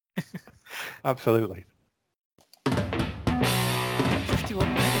Absolutely. 51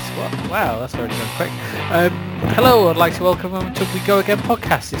 minutes. Wow, that's already gone quick. Hello, I'd like to welcome everyone to We Go Again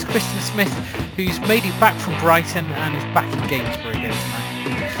podcast. It's Christian Smith, who's made it back from Brighton and is back in Gainsborough again tonight.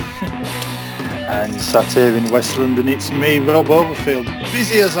 And sat here in West London, it's me, Rob Overfield.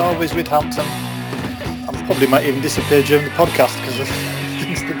 Busy as always with Hampton. I probably might even disappear during the podcast because of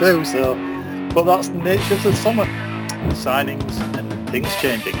things to do, so... But that's the nature of the summer. Signings and things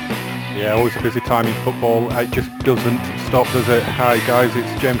changing. Yeah, always a busy time in football. It just doesn't stop, does it? Hi guys, it's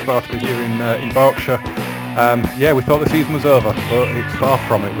James Bartley here in Berkshire. Yeah, we thought the season was over, but it's far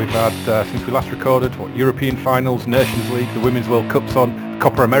from it. We've had, since we last recorded, European finals, Nations League, the Women's World Cup's on,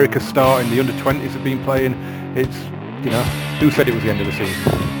 Copa America starting, the under-20s have been playing. It's, who said it was the end of the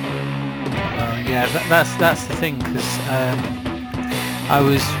season? Yeah, that's the thing, because I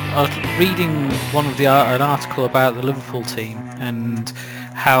was reading an article about the Liverpool team and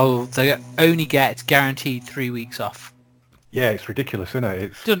how they only get guaranteed 3 weeks off. Yeah, it's ridiculous, isn't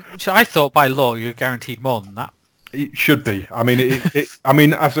it? I thought by law you're guaranteed more than that. It should be. I mean, I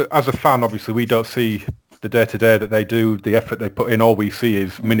mean, as a fan, obviously, we don't see the day-to-day that they do, the effort they put in. All we see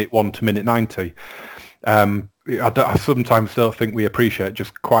is minute 1 to minute 90. I sometimes don't think we appreciate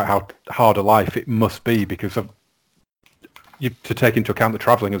just quite how hard a life it must be because of to take into account the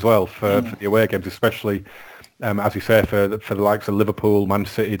travelling as well for the away games, especially, as you say, for the likes of Liverpool, Man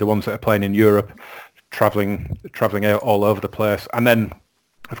City, the ones that are playing in Europe, travelling out all over the place. And then,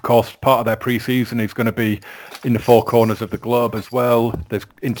 of course, part of their pre-season is going to be in the four corners of the globe as well. There's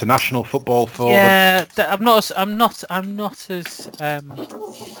international football for them. I'm not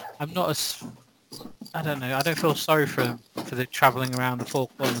as I don't know. I don't feel sorry for the travelling around the four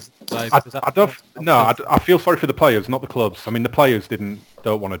corners of the globe. I feel sorry for the players, not the clubs. I mean, the players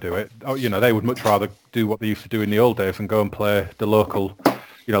don't want to do it. They would much rather do what they used to do in the old days and go and play the local.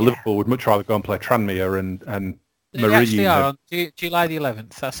 Liverpool would much rather go and play Tranmere and They actually are on July the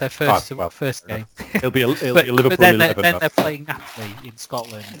 11th. That's their first game. It'll be Liverpool but then 11. Then they're playing Napoli in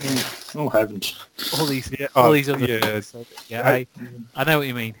Scotland. Oh heavens! All these other things. So, I know what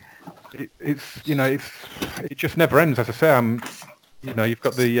you mean. It just never ends. As I say, you've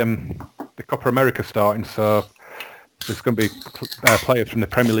got the Copa America starting, so there's going to be players from the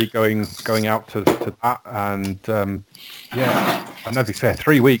Premier League going out to that, and and as you say,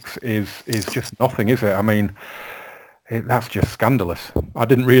 3 weeks is just nothing, is it? I mean, that's just scandalous. I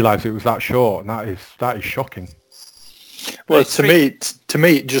didn't realise it was that short, and that is shocking. Well, to me,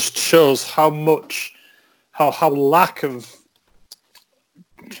 it just shows how lack of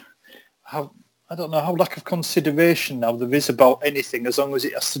consideration now there is about anything as long as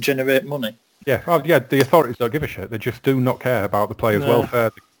it has to generate money. Yeah, the authorities don't give a shit. They just do not care about the players' welfare.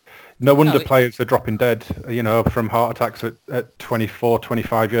 No wonder players are dropping dead, from heart attacks at 24,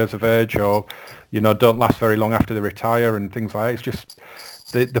 25 years of age, or, don't last very long after they retire and things like that. It's just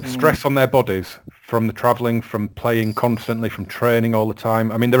the stress on their bodies from the travelling, from playing constantly, from training all the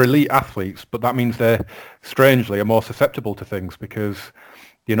time. I mean, they're elite athletes, but that means they're strangely are more susceptible to things because,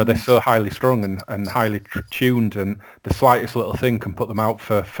 they're so highly strung and highly tuned, and the slightest little thing can put them out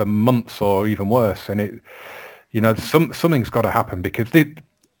for months or even worse. And something's got to happen because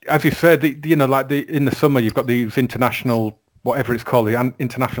as you said, in the summer you've got these international, whatever it's called, the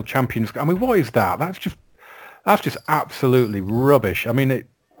international champions. I mean, what is that? That's just absolutely rubbish. I mean,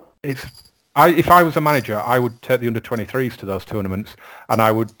 if I was a manager, I would take the under-23s to those tournaments, and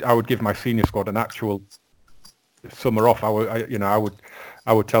I would give my senior squad an actual summer off. I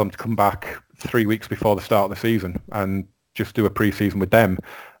would tell them to come back 3 weeks before the start of the season and just do a pre-season with them,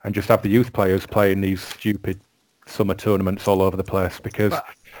 and just have the youth players playing these stupid summer tournaments all over the place because.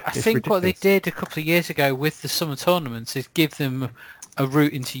 I think ridiculous. What they did a couple of years ago with the summer tournaments is give them a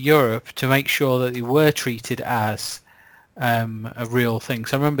route into Europe to make sure that they were treated as a real thing.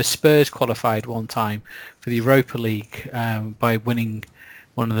 So I remember Spurs qualified one time for the Europa League by winning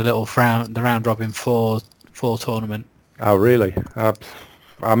one of the little round robin four tournament. Oh really?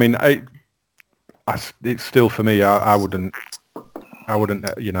 I mean, it's still for me. I wouldn't.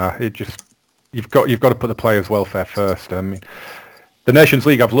 It just you've got to put the players' welfare first. I mean. The Nations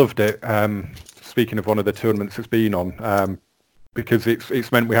League, I've loved it. Speaking of one of the tournaments it's been on, because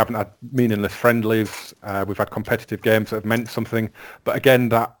it's meant we haven't had meaningless friendlies. We've had competitive games that have meant something. But again,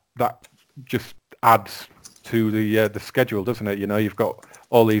 that just adds to the schedule, doesn't it? You've got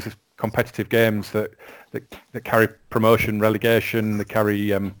all these competitive games that carry promotion, relegation. They carry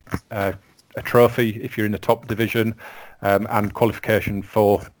a trophy if you're in the top division, and qualification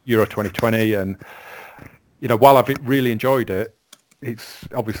for Euro 2020. And while I've really enjoyed it. It's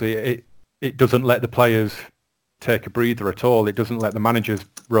obviously it doesn't let the players take a breather at all. It doesn't let the managers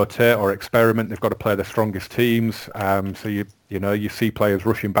rotate or experiment. They've got to play their strongest teams. So you see players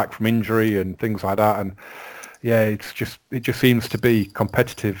rushing back from injury and things like that. And yeah, it just seems to be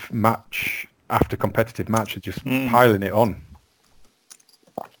competitive match after competitive match. It's just piling it on.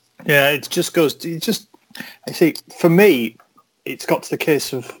 Yeah, it just goes. I see. For me, it's got to the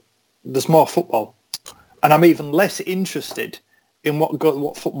case of there's more football, and I'm even less interested in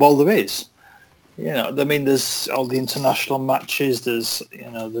what football there is. I mean, there's all the international matches. There's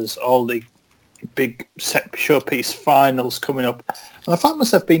all the big set showpiece finals coming up, and I find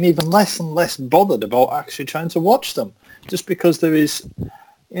myself being even less and less bothered about actually trying to watch them, just because there is,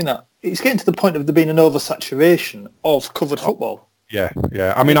 it's getting to the point of there being an oversaturation of covered football. Yeah.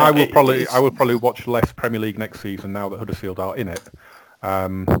 I mean, I will probably watch less Premier League next season now that Huddersfield are in it,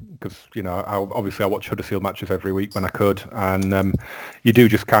 because I watch Huddersfield matches every week when I could, and you do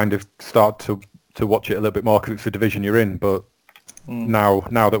just kind of start to watch it a little bit more because it's the division you're in. But now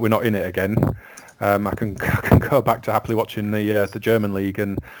that we're not in it again, I can go back to happily watching the German league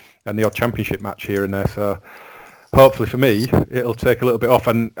and the odd championship match here and there. So hopefully for me, it'll take a little bit off.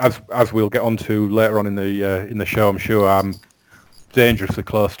 And as we'll get on to later on in the show, I'm sure I'm dangerously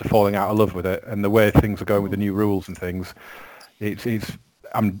close to falling out of love with it. And the way things are going with the new rules and things,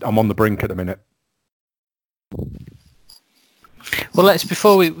 I'm on the brink at the minute. Well,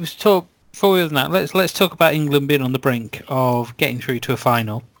 before we talk about England being on the brink of getting through to a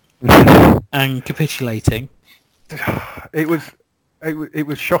final and capitulating. It was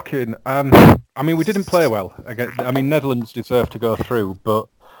shocking. I mean, we didn't play well. I mean, Netherlands deserved to go through, but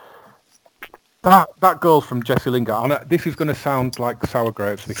that goal from Jesse Lingard, and this is going to sound like sour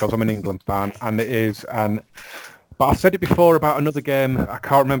grapes because I'm an England fan, and it is. But I've said it before about another game. I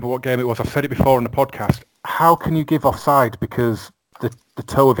can't remember what game it was. I've said it before on the podcast. How can you give offside because the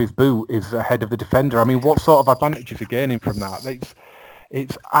toe of his boot is ahead of the defender? I mean, what sort of advantage is he gaining from that?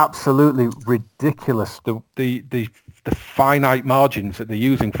 It's absolutely ridiculous, the finite margins that they're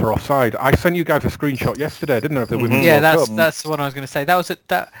using for offside. I sent you guys a screenshot yesterday, didn't I, of the Women's World Cup? That's the one I was going to say. That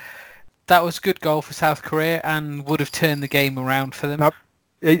was a good goal for South Korea and would have turned the game around for them. Now,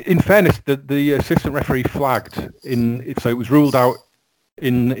 in fairness, the assistant referee flagged so it was ruled out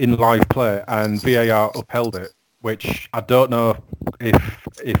in live play, and VAR upheld it, which I don't know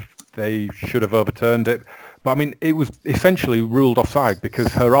if they should have overturned it. But I mean, it was essentially ruled offside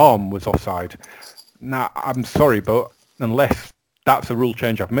because her arm was offside. Now, I'm sorry, but unless that's a rule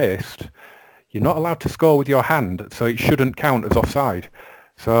change I've missed, you're not allowed to score with your hand, so it shouldn't count as offside.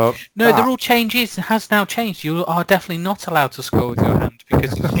 So no, the rule has now changed. You are definitely not allowed to score with your hand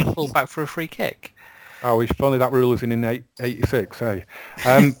because you can pull back for a free kick. Oh, if only that rule was in 86, eh?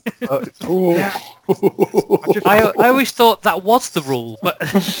 I always thought that was the rule, but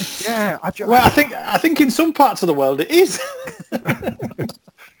yeah. I think in some parts of the world it is.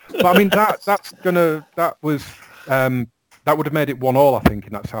 But I mean, that would have made it 1-1, I think,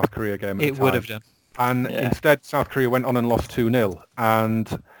 in that South Korea game. It would have done. And instead, South Korea went on and lost 2-0,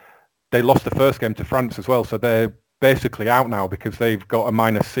 and they lost the first game to France as well. So they're basically out now because they've got a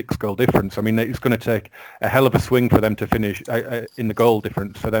 -6 goal difference. I mean, it's going to take a hell of a swing for them to finish in the goal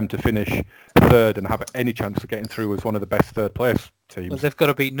difference for them to finish third and have any chance of getting through as one of the best third place teams. Well, they've got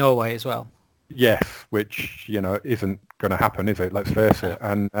to beat Norway as well. Yes, which isn't going to happen, is it? Let's face it.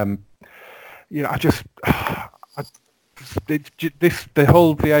 And the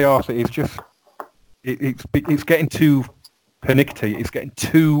whole VAR thing is just it's getting too pernickety. It's getting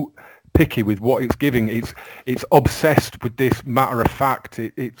too picky with what it's giving. It's obsessed with this matter of fact.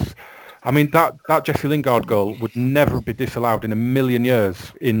 I mean, that Jesse Lingard goal would never be disallowed in a million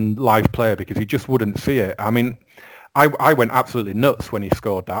years in live play because he just wouldn't see it. I mean, I went absolutely nuts when he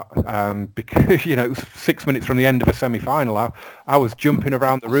scored that because it was 6 minutes from the end of a semi-final. I was jumping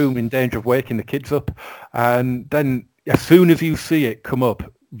around the room in danger of waking the kids up, and then as soon as you see it come up,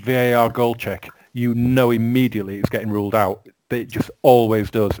 VAR goal check, you know immediately it's getting ruled out. It just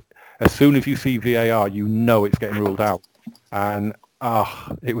always does. As soon as you see VAR, you know it's getting ruled out. And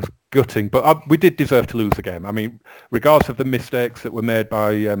it was gutting. But we did deserve to lose the game. I mean, regardless of the mistakes that were made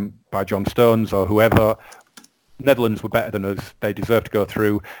by John Stones or whoever, Netherlands were better than us. They deserved to go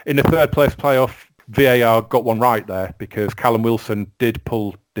through. In the third place playoff, VAR got one right there because Callum Wilson did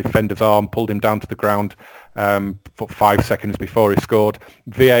pull defender's arm, pulled him down to the ground for 5 seconds before he scored.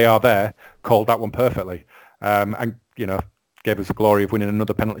 VAR there called that one perfectly. And, gave us the glory of winning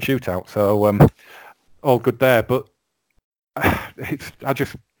another penalty shootout. So all good there. But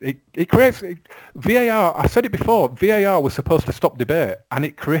it creates VAR. I said it before. VAR was supposed to stop debate, and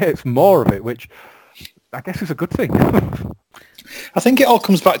it creates more of it, which I guess is a good thing. I think it all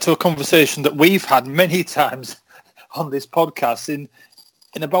comes back to a conversation that we've had many times on this podcast in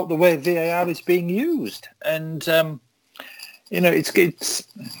about the way VAR is being used, and it's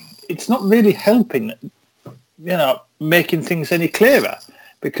not really helping, making things any clearer,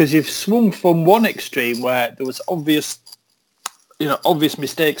 because you've swung from one extreme where there was obvious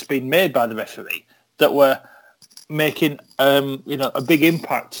mistakes being made by the referee that were making a big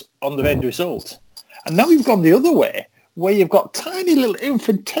impact on the end result, and now you've gone the other way where you've got tiny little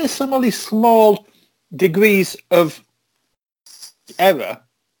infinitesimally small degrees of error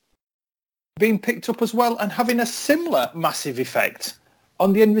being picked up as well and having a similar massive effect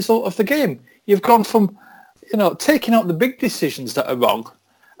on the end result of the game. You've gone from taking out the big decisions that are wrong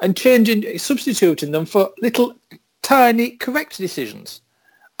and substituting them for little tiny correct decisions.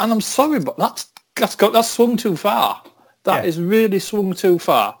 And I'm sorry, but that's swung too far. That is really swung too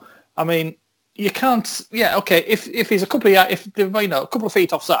far. I mean, you can't. Yeah, okay. If he's a couple of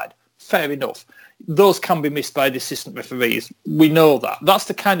feet offside, fair enough. Those can be missed by the assistant referees. We know that. That's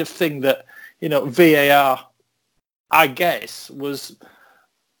the kind of thing that VAR, I guess, was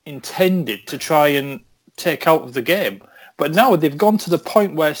intended to try and take out of the game. But now they've gone to the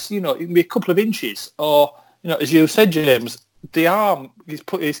point where it can be a couple of inches, or as you said, James, the arm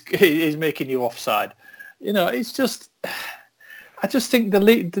is making you offside. It's just. I just think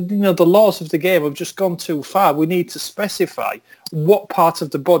the laws of the game have just gone too far. We need to specify what part of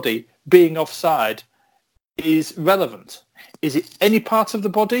the body being offside is relevant. Is it any part of the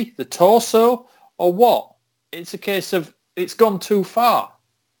body, the torso, or what? It's a case of it's gone too far.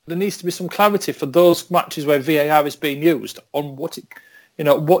 There needs to be some clarity for those matches where VAR is being used on what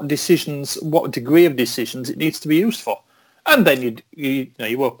decisions, what degree of decisions it needs to be used for. And then you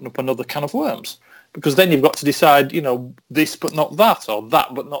open up another can of worms. Because then you've got to decide, this but not that, or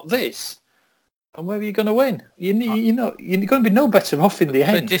that but not this. And where are you going to win? You're going to be no better off in the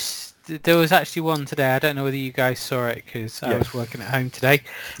end. There was actually one today. I don't know whether you guys saw it because I was working at home today.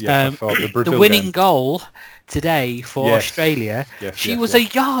 Yes, the winning goal today for Australia, she was a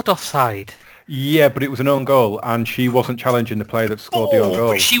yard offside. Yeah, but it was an own goal, and she wasn't challenging the player that scored the own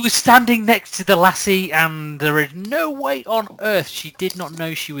goal. She was standing next to the lassie, and there is no way on earth she did not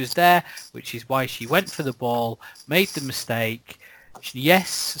know she was there, which is why she went for the ball, made the mistake. Yes,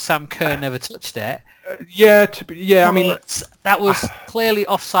 Sam Kerr never touched it. I mean, that was clearly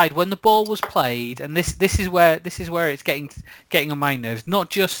offside when the ball was played, and this is where it's getting on my nerves. Not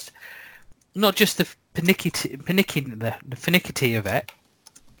just the finicky of it.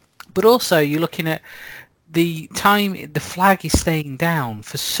 But also, you're looking at the time the flag is staying down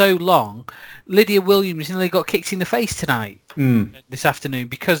for so long. Lydia Williams nearly got kicked in the face tonight, this afternoon,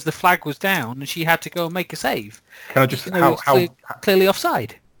 because the flag was down and she had to go and make a save. Can I just clearly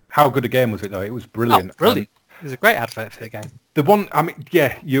offside? How good a game was it though? It was brilliant. Oh, brilliant! It was a great advert for the game. The one, I mean,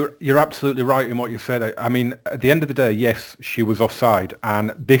 you're absolutely right in what you said. I mean, at the end of the day, yes, she was offside,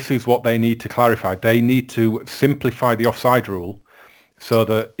 and this is what they need to clarify. They need to simplify the offside rule, so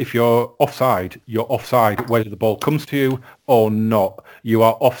that if you're offside whether the ball comes to you or not. You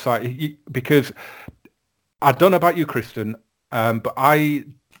are offside. Because I don't know about you, Kristen, but I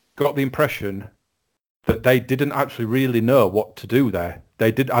got the impression that they didn't actually really know what to do there. I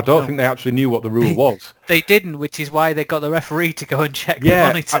don't think they actually knew what the rule was. They didn't, which is why they got the referee to go and check the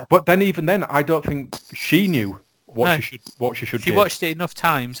monitor. But then even then, I don't think she knew what she should do. She watched it enough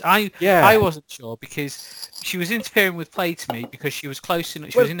times. I wasn't sure because she was interfering with play to me because she was close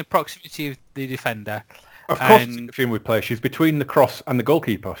enough. She was in the proximity of the defender. Of course, interfering with play. She's between the cross and the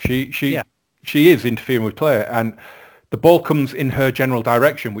goalkeeper. She is interfering with play, and the ball comes in her general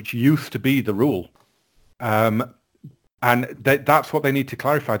direction, which used to be the rule. And that's what they need to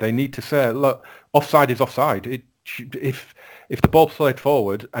clarify. They need to say, look, offside is offside. If the ball's played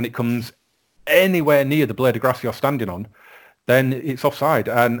forward and it comes anywhere near the blade of grass you're standing on, then it's offside.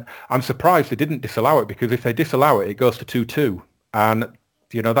 And I'm surprised they didn't disallow it, because if they disallow it, it goes to 2-2. And,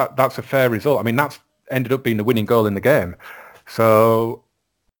 that's a fair result. I mean, that's ended up being the winning goal in the game. So,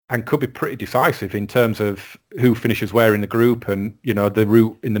 and could be pretty decisive in terms of who finishes where in the group and, the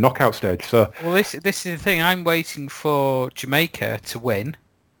route in the knockout stage. So, well, this is the thing. I'm waiting for Jamaica to win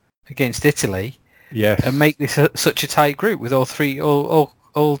against Italy, and make this such a tight group with all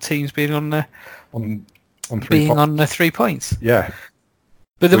teams being on 3 points. Yeah.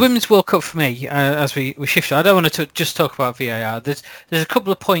 But the Women's World Cup for me, as we shift, I don't want to just talk about VAR. There's a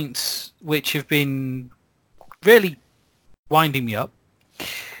couple of points which have been really winding me up.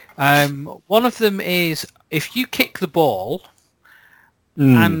 One of them is if you kick the ball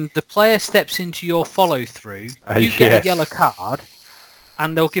and the player steps into your follow through, you get a yellow card,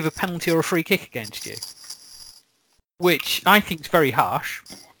 and they'll give a penalty or a free kick against you, which I think is very harsh.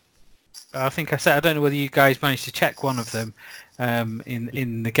 I think I said, I don't know whether you guys managed to check one of them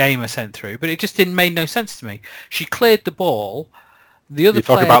in the game I sent through, but it just made no sense to me. She cleared the ball. The other You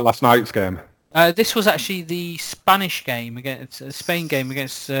talk about last night's game. This was actually the Spanish game against Spain game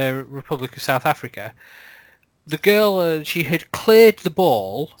against Republic of South Africa. The girl, she had cleared the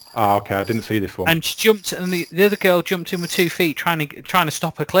ball. Ah, okay, I didn't see this one. And she jumped, and the other girl jumped in with 2 feet, trying to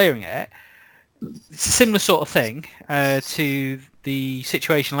stop her clearing it. It's a similar sort of thing to the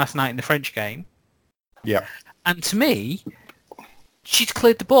situation last night in the French game. Yeah. And to me, she's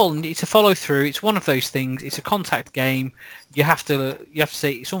cleared the ball, and it's a follow through. It's one of those things. It's a contact game. You have to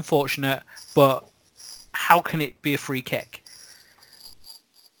say it's unfortunate, but how can it be a free kick?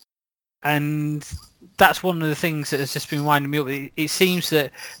 And that's one of the things that has just been winding me up. It seems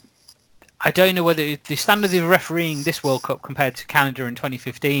that I don't know whether the standard of refereeing this World Cup compared to Canada in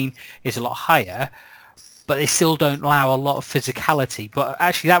 2015 is a lot higher, but they still don't allow a lot of physicality. But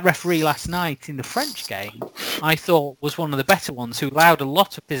actually that referee last night in the French game, I thought was one of the better ones, who allowed a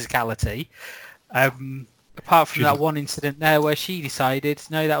lot of physicality, apart from that one incident there where she decided,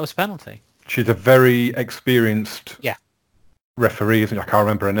 no, that was a penalty. She's a very experienced referee, isn't she? I can't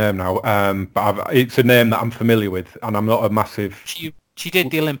remember her name now, but it's a name that I'm familiar with, and I'm not a massive... She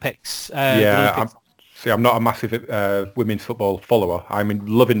did the Olympics. I'm not a massive women's football follower. I'm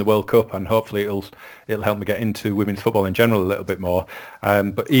loving the World Cup, and hopefully it'll help me get into women's football in general a little bit more.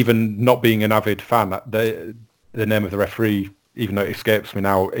 But even not being an avid fan, the name of the referee, even though it escapes me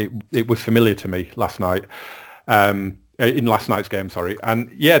now, it was familiar to me last night, in last night's game. Sorry,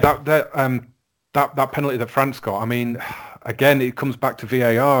 and yeah, that penalty that France got. I mean, again, it comes back to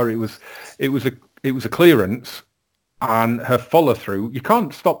VAR. It was a clearance. And her follow-through, you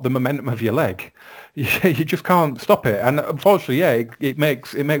can't stop the momentum of your leg. You just can't stop it. And unfortunately, it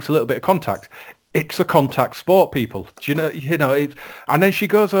makes a little bit of contact. It's a contact sport, people. Do you know? And then she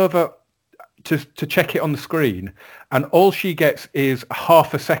goes over to check it on the screen, and all she gets is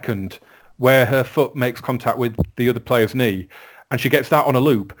half a second where her foot makes contact with the other player's knee, and she gets that on a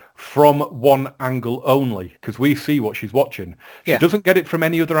loop from one angle only, because we see what she's watching. She doesn't get it from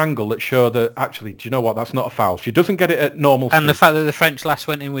any other angle that show that, actually, do you know what, that's not a foul. She doesn't get it at normal speed. And the fact that the French last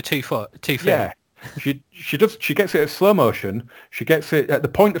went in with 2 feet. Yeah. She gets it at slow motion, she gets it at the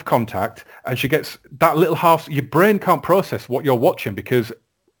point of contact, and she gets that little half... Your brain can't process what you're watching, because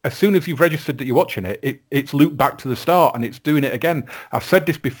as soon as you've registered that you're watching it's looped back to the start, and it's doing it again. I've said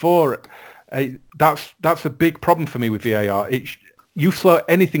this before... That's a big problem for me with VAR. You slow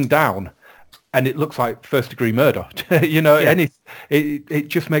anything down, and it looks like first-degree murder. And it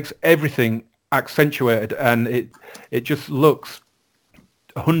just makes everything accentuated, and it just looks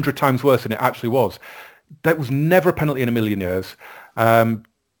 100 times worse than it actually was. That was never a penalty in a million years. I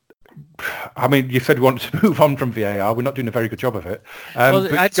mean, you said we wanted to move on from VAR. We're not doing a very good job of it.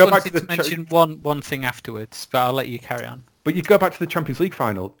 I just wanted to mention one thing afterwards, but I'll let you carry on. But you go back to the Champions League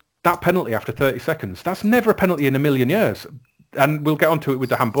final. That penalty after 30 seconds, that's never a penalty in a million years. And we'll get onto it with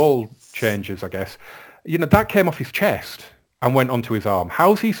the handball changes, I guess. That came off his chest and went onto his arm.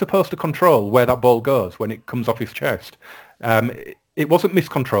 How's he supposed to control where that ball goes when it comes off his chest? It wasn't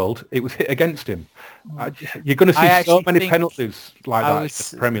miscontrolled. It was hit against him. You're going to see so many penalties like that in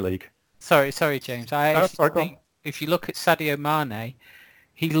the Premier League. Sorry, James. I think if you look at Sadio Mane,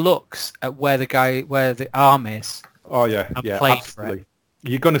 he looks at where the arm is. Oh, yeah, absolutely.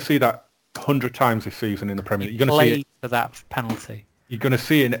 You're going to see that 100 times this season in the Premier League. You're going to see it for that penalty. You're going to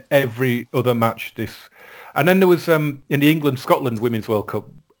see it in every other match this. And then there was in the England-Scotland Women's World Cup,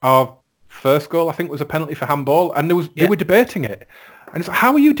 our first goal I think was a penalty for handball, and they were debating it. And it's like,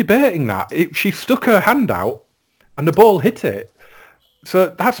 how are you debating that? She stuck her hand out, and the ball hit it. So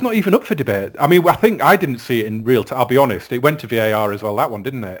that's not even up for debate. I mean, I think I didn't see it in real time. I'll be honest. It went to VAR as well, that one,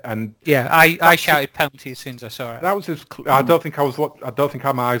 didn't it? And yeah, I shouted penalty as soon as I saw it. That was as I don't think I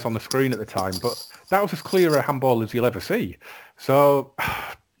had my eyes on the screen at the time, but that was as clear a handball as you'll ever see. So,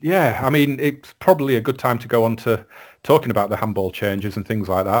 yeah, I mean, it's probably a good time to go on to talking about the handball changes and things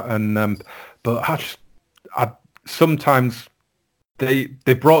like that. And but sometimes they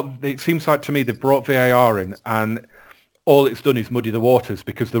brought. It seems like to me they've brought VAR in, and all it's done is muddy the waters,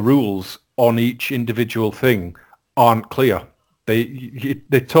 because the rules on each individual thing aren't clear. They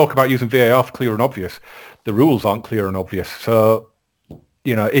talk about using VAR for clear and obvious. The rules aren't clear and obvious. So,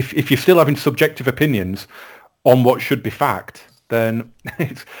 if you're still having subjective opinions on what should be fact, then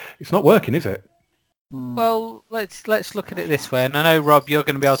it's not working, is it? Well, let's look at it this way. And I know, Rob, you're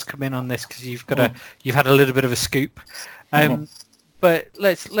going to be able to come in on this because you've had a little bit of a scoop. But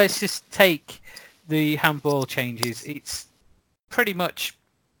let's just take the handball changes. It's pretty much,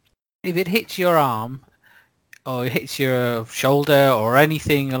 if it hits your arm or it hits your shoulder or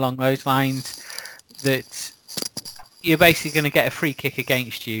anything along those lines, that you're basically going to get a free kick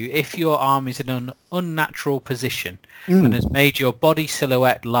against you if your arm is in an unnatural position and has made your body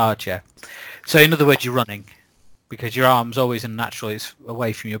silhouette larger. So in other words, you're running because your arm's always unnatural. It's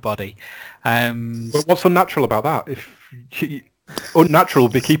away from your body. But what's unnatural about that? Unnatural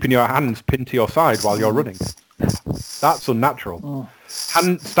would be keeping your hands pinned to your side while you're running. That's unnatural.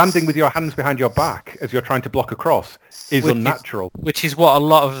 Standing with your hands behind your back as you're trying to block a cross is unnatural. Which is what a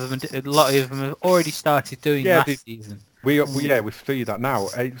lot of them have already started doing last season. We see that now.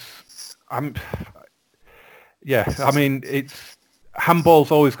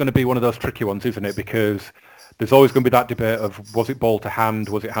 Handball's always going to be one of those tricky ones, isn't it? Because there's always going to be that debate of, was it ball to hand?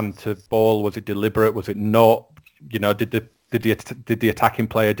 Was it hand to ball? Was it deliberate? Was it not? You know, did the attacking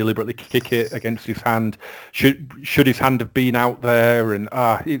player deliberately kick it against his hand? Should his hand have been out there? And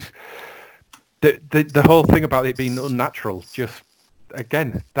it's the whole thing about it being unnatural. Just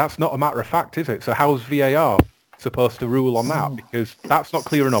again, that's not a matter of fact, is it? So how's VAR supposed to rule on that? Because that's not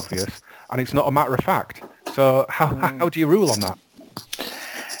clear and obvious, and it's not a matter of fact. So how do you rule on that?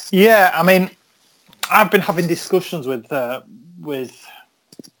 Yeah, I mean, I've been having discussions with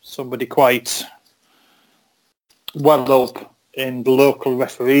somebody quite well up in the local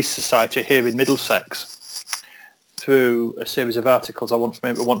referees society here in Middlesex through a series of articles I want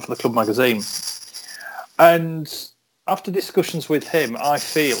for the Club magazine. And after discussions with him, I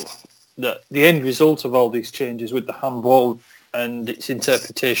feel that the end result of all these changes with the handball and its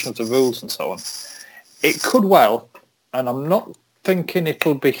interpretation of the rules and so on, it could well, and I'm not thinking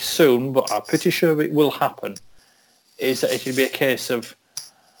it'll be soon, but I'm pretty sure it will happen, is that it'll be a case of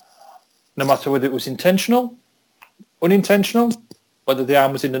no matter whether it was intentional, unintentional, whether the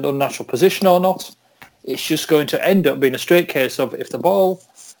arm was in an unnatural position or not, it's just going to end up being a straight case of if the ball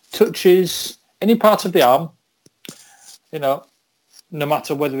touches any part of the arm, you know, no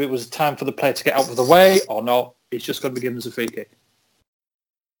matter whether it was time for the player to get out of the way or not, it's just going to be given as a free kick.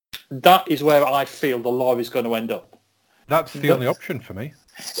 That is where I feel the law is going to end up. That's the only option for me.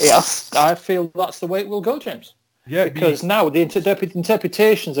 Yes, I feel that's the way it will go, James. Yeah, because now the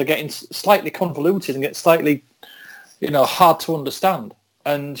interpretations are getting slightly convoluted and get slightly, hard to understand.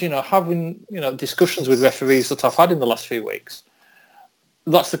 And, having, discussions with referees that I've had in the last few weeks,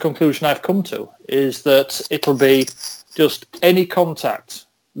 that's the conclusion I've come to, is that it'll be just any contact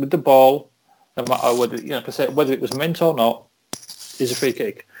with the ball, no matter whether it was meant or not, is a free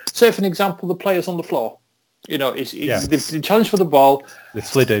kick. Say, for an example, the player's on the floor. They've challenged for the ball. They've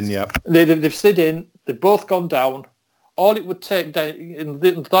slid in, yeah. They've slid in. They've both gone down. All it would take in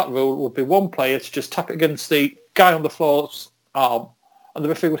that rule would be one player to just tap it against the guy on the floor's arm, and the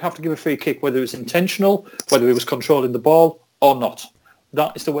referee would have to give a free kick, whether it was intentional, whether he was controlling the ball or not.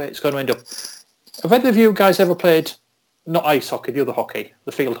 That is the way it's going to end up. Have any of you guys ever played, not ice hockey, the other hockey,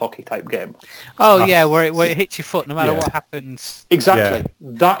 the field hockey type game? Oh, yeah, where it hits your foot no matter what happens. Exactly.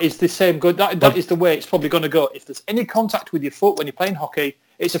 Yeah. That is the same. That is the way it's probably going to go. If there's any contact with your foot when you're playing hockey,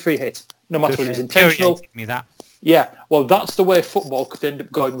 it's a free hit, no matter whether it's intentional. Me that. Yeah, well, that's the way football could end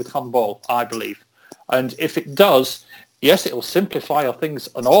up going with handball, I believe. And if it does, yes, it will simplify things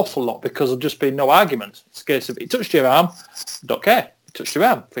an awful lot because there'll just be no argument. It's a case of, it touched your arm, don't care. It touched your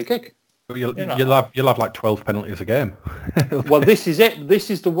arm, free kick. You'll have like 12 penalties a game. Well, this is it.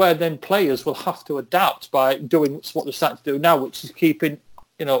 This is the way then players will have to adapt by doing what they're starting to do now, which is keeping,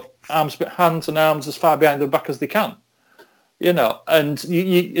 hands and arms as far behind the back as they can. And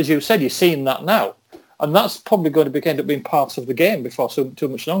you, as you said, you're seeing that now. And that's probably going to end up being part of the game before too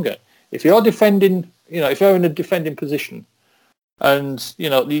much longer. If you're defending, if you're in a defending position and,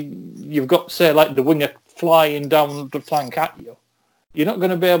 you've got, say, like the winger flying down the flank at you, you're not going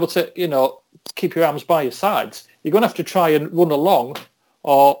to be able to, keep your arms by your sides. You're going to have to try and run along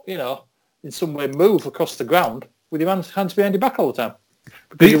or, in some way move across the ground with your hands behind your back all the time.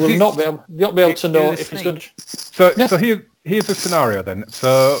 Because you will not be able to know if it's going to... So here's a scenario then.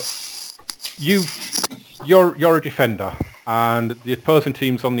 So you're a defender and the opposing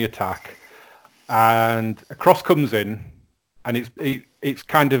team's on the attack and a cross comes in and it's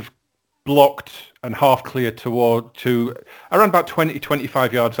kind of blocked and half clear to around about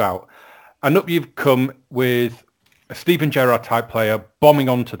 20-25 yards out, and up you've come with a Steven Gerrard type player bombing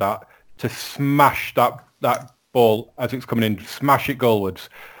onto that to smash that ball as it's coming in, smash it goalwards.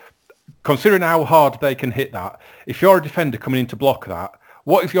 Considering how hard they can hit that, if you're a defender coming in to block that,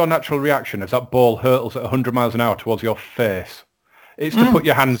 what is your natural reaction as that ball hurtles at 100 miles an hour towards your face? It's to put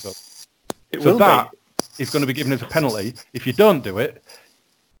your hands up. That is going to be given as a penalty. If you don't do it,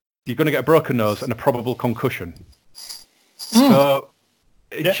 you're going to get a broken nose and a probable concussion. So,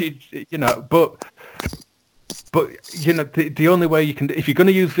 but But the only way you can, if you're going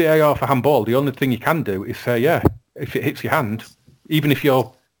to use VAR for handball, the only thing you can do is say, yeah, if it hits your hand, even if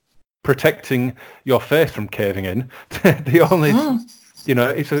you're protecting your face from caving in, the only,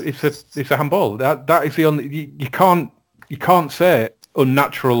 it's a handball. That is the only. You can't say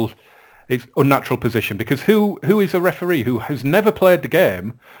unnatural. It's unnatural position, because who is a referee who has never played the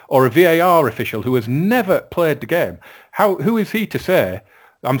game, or a VAR official who has never played the game? Who is he to say,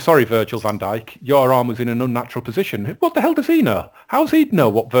 I'm sorry, Virgil van Dijk, your arm was in an unnatural position? What the hell does he know? How does he know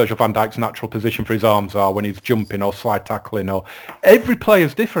what Virgil van Dijk's natural position for his arms are when he's jumping or slide tackling? Or every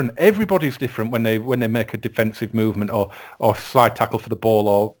player's different. Everybody's different when they make a defensive movement or slide tackle for the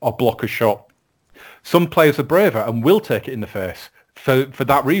ball or block a shot. Some players are braver and will take it in the face for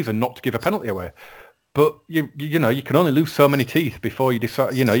that reason, not to give a penalty away. But you can only lose so many teeth before you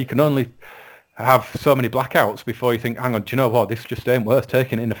decide. You can only have so many blackouts before you think, hang on, do you know what? This just ain't worth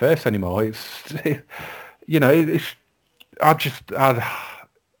taking it in the face anymore. To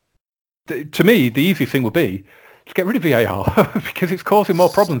me, the easiest thing would be to get rid of VAR because it's causing more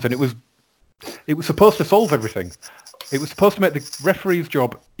problems, and it was supposed to solve everything. It was supposed to make the referee's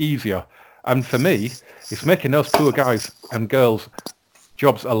job easier, and for me, it's making those poor guys and girls'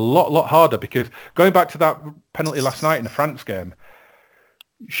 jobs a lot harder. Because going back to that penalty last night in the France game,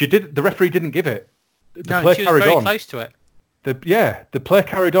 the referee didn't give it. She was very close to it. The play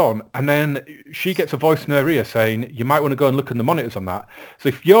carried on, and then she gets a voice in her ear saying, you might want to go and look at the monitors on that. So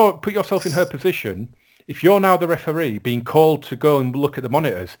if put yourself in her position, if you're now the referee being called to go and look at the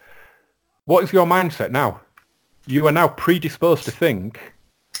monitors, what is your mindset now? You are now predisposed to think,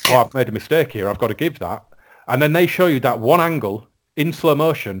 I've made a mistake here, I've got to give that. And then they show you that one angle in slow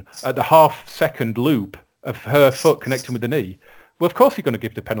motion at the half-second loop of her foot connecting with the knee. Well, of course you're going to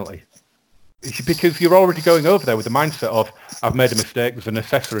give the penalty, because you're already going over there with the mindset of, I've made a mistake, there's an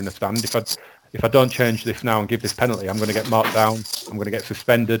assessor in the stand. If I don't change this now and give this penalty, I'm going to get marked down, I'm going to get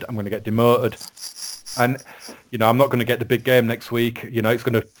suspended, I'm going to get demoted. And, I'm not going to get the big game next week. It's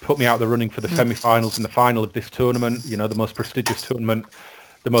going to put me out of the running for the semi-finals and the final of this tournament, the most prestigious tournament,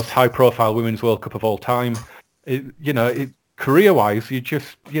 the most high-profile Women's World Cup of all time. Career-wise, you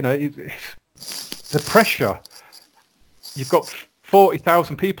just, it's the pressure. You've got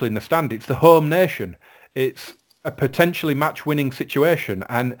 40,000 people in the stand. It's the home nation. It's a potentially match-winning situation,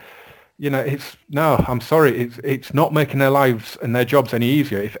 and I'm sorry, it's not making their lives and their jobs any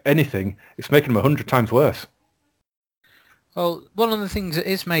easier. If anything, it's making them 100 times worse. Well, one of the things that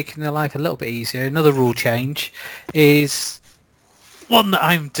is making their life a little bit easier, another rule change, is one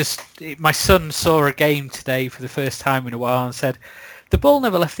that my son saw a game today for the first time in a while and said, the ball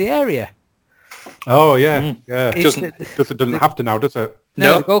never left the area. Oh, yeah. Yeah. It doesn't have to now, does it?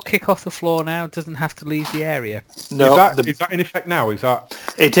 No, the goal kick off the floor now doesn't have to leave the area. No, is that in effect now? Is that?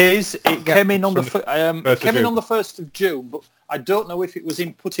 It is. It came in on the 1st of June, but I don't know if it was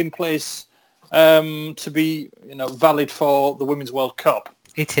put in place to be valid for the Women's World Cup.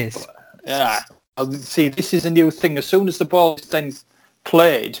 It is. Yeah. See, this is a new thing. As soon as the ball is then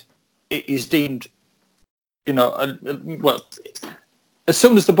played, it is deemed, as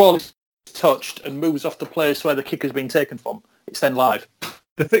soon as the ball is touched and moves off the place where the kick has been taken from, it's then live.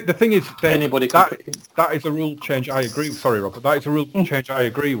 The thing is, that is a rule change I agree with. Sorry, Robert. That is a rule change I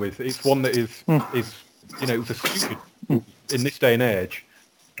agree with. It's one that is it was a stupid in this day and age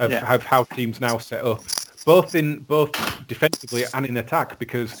of how teams now set up, both defensively and in attack,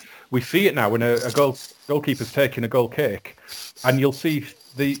 because we see it now when a goalkeeper's taking a goal kick, and you'll see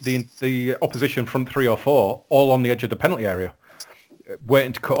the opposition front 3 or 4 all on the edge of the penalty area,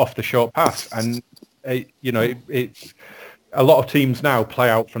 waiting to cut off the short pass. And it's a lot of teams now play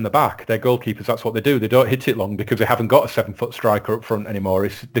out from the back. Their goalkeepers, that's what they do. They don't hit it long because they haven't got a 7-foot striker up front anymore.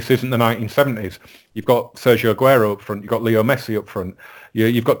 This isn't the 1970s. You've got Sergio Aguero up front. You've got Leo Messi up front.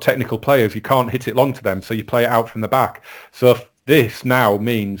 You've got technical players. You can't hit it long to them, so you play it out from the back. So this now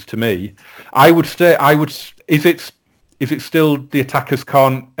means to me, is it still the attackers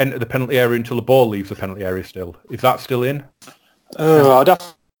can't enter the penalty area until the ball leaves the penalty area still? Is that still in? I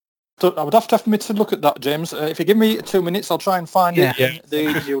would have to admit to look at that, James. If you give me 2 minutes, I'll try and find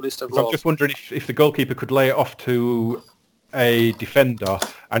the new list of laws. I'm just wondering if the goalkeeper could lay it off to a defender,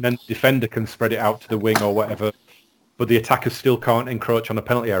 and then the defender can spread it out to the wing or whatever, but the attackers still can't encroach on the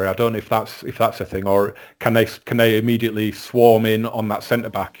penalty area. I don't know if that's a thing, or can they immediately swarm in on that centre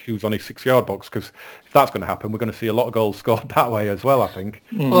back who's on his 6-yard box? Because if that's going to happen, we're going to see a lot of goals scored that way as well, I think.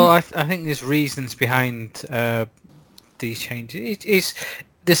 Well, I think there's reasons behind these changes.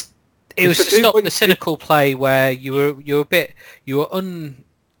 It was to stop the cynical play where you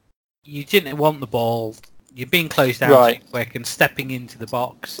didn't want the ball You're being closed down too quick and stepping into the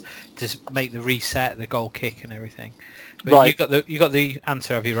box to make the reset, the goal kick, and everything. But you got the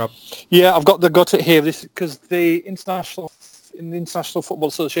answer, have you, Rob? Yeah, I've got it here. This because the International Football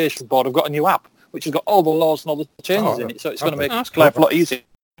Association Board have got a new app which has got all the laws and all the changes in it. So it's going to make life a lot easier.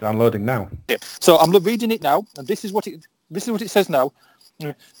 Downloading now. Yeah. So I'm reading it now, and this is what it says now.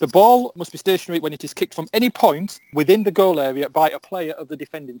 The ball must be stationary when it is kicked from any point within the goal area by a player of the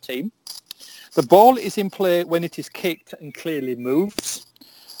defending team. The ball is in play when it is kicked and clearly moves.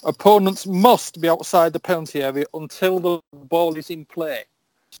 Opponents must be outside the penalty area until the ball is in play.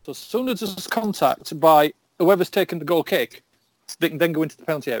 So as soon as there's contact by whoever's taken the goal kick, they can then go into the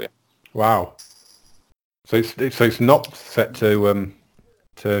penalty area. Wow. So it's not set to.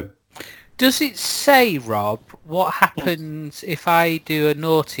 Does it say, Rob, what happens if I do a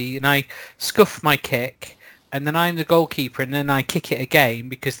naughty and I scuff my kick and then I'm the goalkeeper and then I kick it again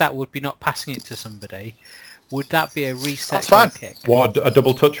because that would be not passing it to somebody? Would that be a reset goal kick? What, a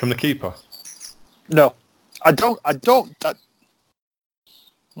double touch from the keeper? No, I don't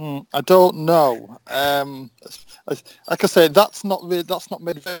know. Like I say, that's not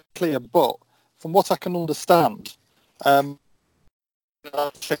made very clear. But from what I can understand, I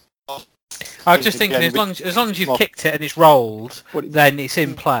was just thinking, as long as you've kicked it and it's rolled, then it's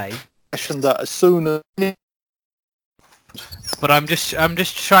in play. That as soon as. But I'm just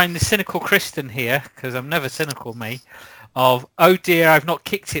trying the cynical Kristen here, because I'm never cynical, me. Of, oh dear, I've not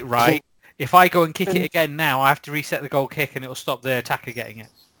kicked it right. If I go and kick it again now, I have to reset the goal kick, and it'll stop the attacker getting it.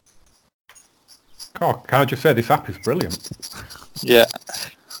 God, can I just say this app is brilliant? Yeah.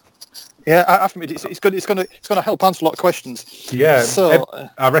 Yeah, I admit it's going to help answer a lot of questions. Yeah, so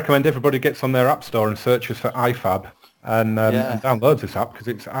I recommend everybody gets on their app store and searches for iFab and downloads this app because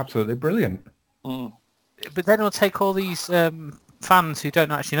it's absolutely brilliant. Mm. But then it'll take all these fans who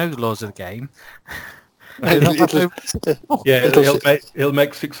don't actually know the laws of the game. It'll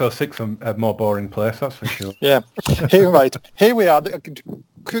make 606 a more boring place, that's for sure. Yeah, here we are.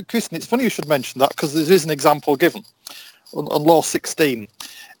 Kristen, it's funny you should mention that because there is an example given on Law 16.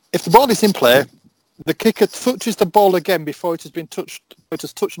 If the ball is in play, the kicker touches the ball again before it has been touched. It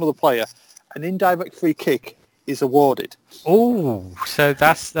has touched another player. An indirect free kick is awarded. Oh, so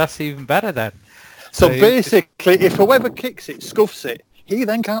that's even better then. So basically, if whoever kicks it scuffs it, he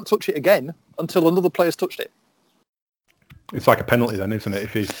then can't touch it again until another player's touched it. It's like a penalty then, isn't it?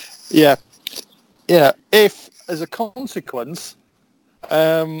 If he... Yeah. If as a consequence,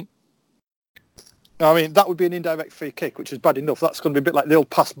 I mean, that would be an indirect free kick, which is bad enough. That's going to be a bit like the old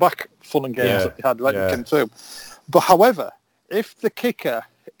pass back fun and games that we had when it came through. But however, if the kicker,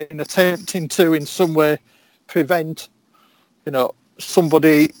 in attempting to in some way prevent,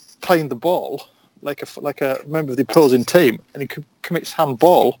 somebody playing the ball, like a member of the opposing team, and he commits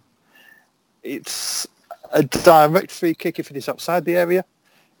handball, it's a direct free kick if it is outside the area.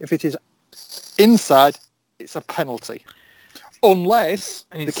 If it is inside, it's a penalty. Unless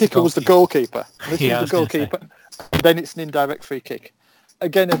the kicker was the goalkeeper. Then it's an indirect free kick.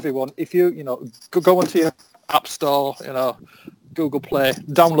 Again, everyone, if you go onto your app store, Google Play,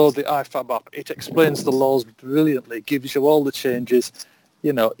 download the iFab app. It explains the laws brilliantly, gives you all the changes.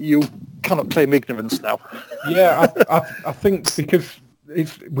 You cannot claim ignorance now. Yeah, I think because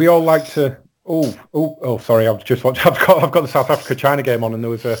we all like to. Oh, sorry, I've got the South Africa China game on, and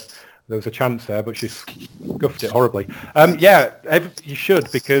there was a chance there, but she scuffed it horribly. You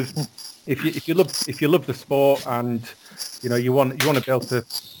should, because if you love the sport and you want to be able to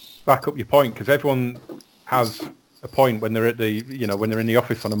back up your point, because everyone has a point when they're at the when they're in the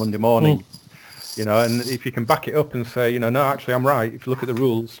office on a Monday morning, and if you can back it up and say no, actually I'm right. If you look at the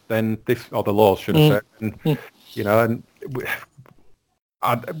rules, then this or the laws should have said, and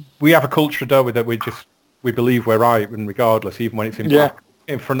we have a culture, don't we, that we believe we're right, and regardless, even when it's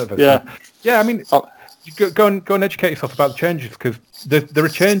in front of us. Yeah. I mean, you go and educate yourself about the changes, because there are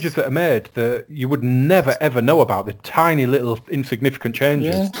changes that are made that you would never ever know about. The tiny little insignificant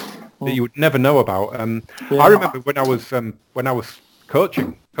changes that you would never know about. I remember when I was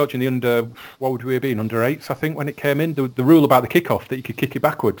coaching the under, what would we have been, under 8s, I think, when it came in, the rule about the kickoff, that you could kick it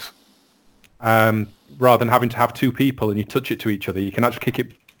backwards, rather than having to have two people and you touch it to each other. You can actually kick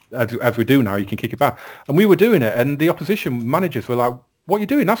it as we do now. You can kick it back, and we were doing it, and the opposition managers were like, "What are you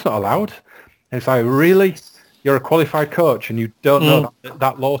doing? That's not allowed." And it's like, really? You're a qualified coach and you don't know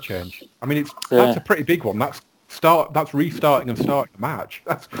that law change? I mean, that's a pretty big one. That's restarting and starting a match.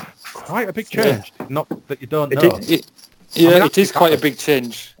 That's quite a big change. Not that you don't know. It is quite a big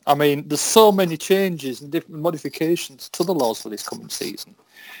change. I mean, there's so many changes and different modifications to the laws for this coming season.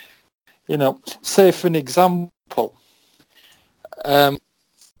 Say for an example,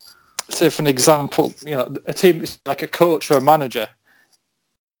 say for an example, a team that's like a coach or a manager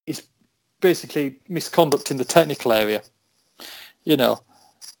is basically misconduct in the technical area.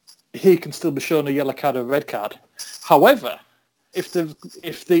 He can still be shown a yellow card or a red card. However, if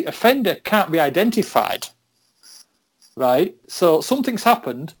the offender can't be identified, right? So something's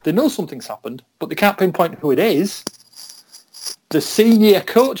happened. They know something's happened, but they can't pinpoint who it is. The senior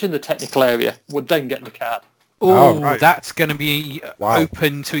coach in the technical area would then get the card. Right. That's going to be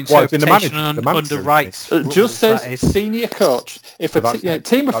open to interpretation under rights. It just says senior coach. If a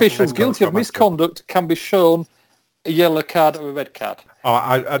team official is guilty of misconduct, can be shown a yellow card or a red card.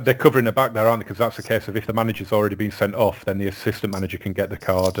 They're covering the back there, aren't they? Because that's the case of if the manager's already been sent off, then the assistant manager can get the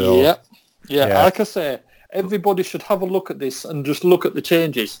card. Yeah. Like I say, everybody should have a look at this and just look at the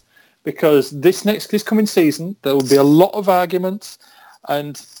changes, because this coming season there will be a lot of arguments,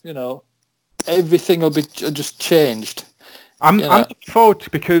 and everything will be just changed. I'm looking forward to,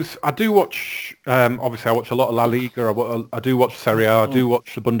 because I do watch. Obviously, I watch a lot of La Liga. I do watch Serie A. I do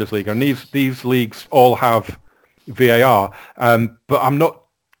watch the Bundesliga, and these leagues all have VAR, but I'm not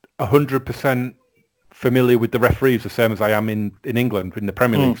 100% familiar with the referees the same as I am in England in the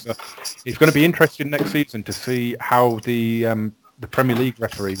Premier League. So it's going to be interesting next season to see how the Premier League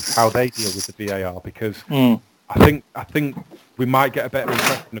referees, how they deal with the VAR, because I think we might get a better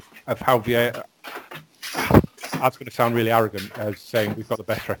impression of how VAR. That's going to sound really arrogant as saying we've got the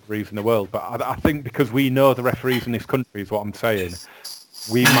best referees in the world, but I think because we know the referees in this country is what I'm saying,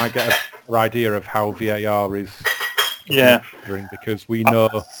 we might get a better idea of how VAR is. Because we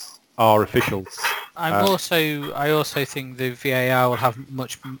know our officials. I also think the VAR will have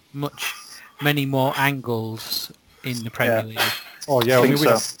many more angles in the Premier League. Oh yeah,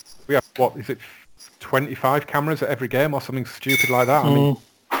 we have what is it, 25 cameras at every game or something stupid like that. I mean,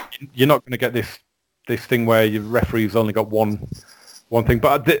 you're not going to get this thing where your referee's only got one thing,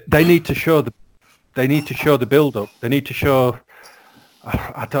 but they need to show the build up. They need to show.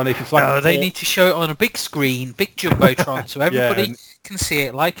 I don't know if it's like... No, they need to show it on a big screen, big jumbotron, so everybody can see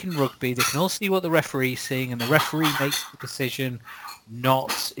it, like in rugby. They can all see what the referee's seeing, and the referee makes the decision,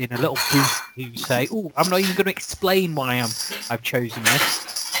 not in a little booth who say, "Oh, I'm not even going to explain why I've chosen this."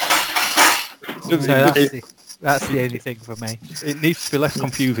 So that's the only thing for me. It needs to be less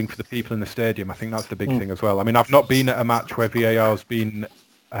confusing for the people in the stadium. I think that's the big thing as well. I mean, I've not been at a match where VAR has been...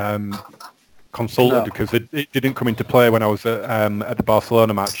 consulted because it didn't come into play when I was at the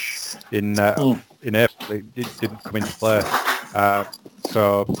Barcelona match in April. It didn't come into play,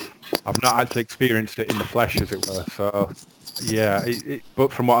 so I've not actually experienced it in the flesh, as it were. So yeah,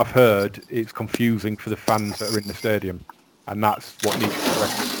 but from what I've heard, it's confusing for the fans that are in the stadium, and that's what needs to be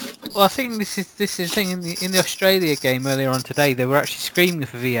corrected. Well, I think this is the thing in the Australia game earlier on today. They were actually screaming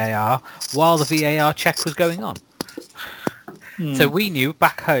for VAR while the VAR check was going on. So we knew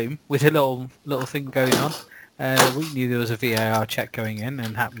back home with a little thing going on. We knew there was a VAR check going in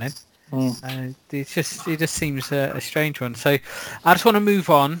and happening. It just seems a strange one. So I just want to move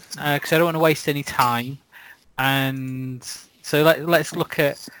on because I don't want to waste any time. And so let's look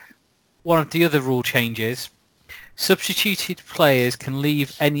at one of the other rule changes. Substituted players can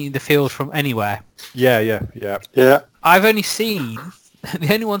leave the field from anywhere. Yeah. I've only seen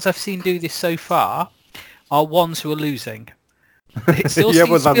the only ones I've seen do this so far are ones who are losing. It still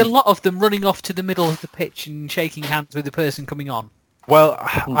seems to be a lot of them running off to the middle of the pitch and shaking hands with the person coming on. Well,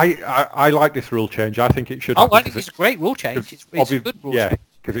 I like this rule change. I think it should. I think it's a great rule change. It's a good rule change.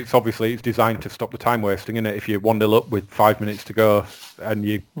 Because it's designed to stop the time wasting, isn't it? If you're 1-0 up with 5 minutes to go, and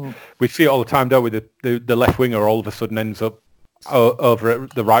we see it all the time, don't we? The left winger all of a sudden ends up over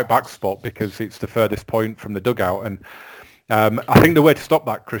at the right back spot because it's the furthest point from the dugout. And I think the way to stop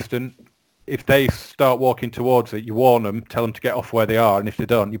that, Kristen, if they start walking towards it, you warn them, tell them to get off where they are, and if they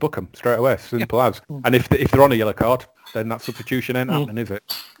don't, you book them straight away. Simple as. And if they're on a yellow card, then that substitution ain't happening, is it?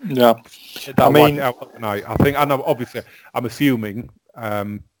 Yeah. I think, and obviously, I'm assuming,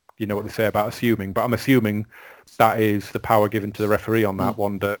 you know what they say about assuming, but I'm assuming that is the power given to the referee on that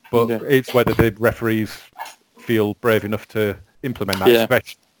one. But it's whether the referees feel brave enough to implement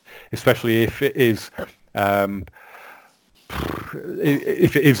that, especially if it is.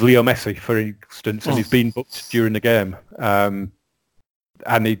 If it is Leo Messi, for instance, and he's been booked during the game, and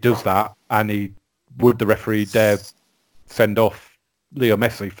he does that, and would the referee dare send off Leo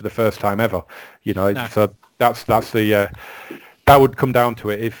Messi for the first time ever? No. So that's the that would come down to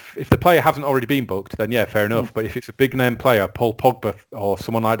it. If the player hasn't already been booked, then yeah, fair enough. But if it's a big name player, Paul Pogba or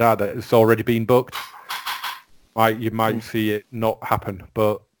someone like that has already been booked, you might see it not happen.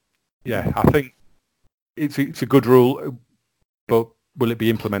 But yeah, I think it's a good rule. But will it be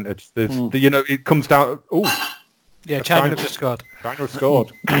implemented? It comes down. China just scored. China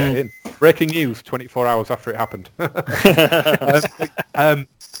scored. Get in. breaking news 24 hours after it happened.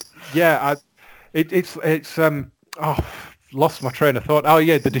 Lost my train of thought. Oh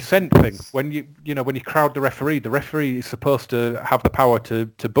yeah, the dissent thing. When when you crowd the referee is supposed to have the power to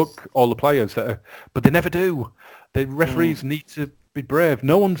book all the players but they never do. The referees need to be brave.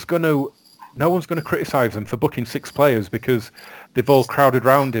 No one's going to criticise them for booking 6 players because they've all crowded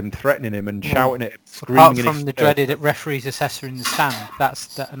round him, threatening him and shouting at him, screaming. Apart from the dreaded referees assessor in the stand,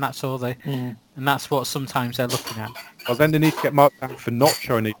 that's all they, and that's what sometimes they're looking at. Well, then they need to get marked down for not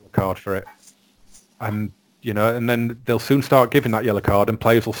showing a yellow card for it, and and then they'll soon start giving that yellow card, and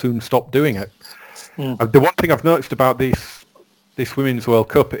players will soon stop doing it. The one thing I've noticed about this Women's World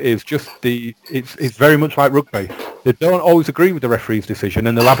Cup is just it's very much like rugby. They don't always agree with the referee's decision,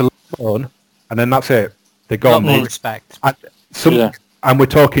 and they'll have a little on, and then that's it. They're gone. Not more respect. And we're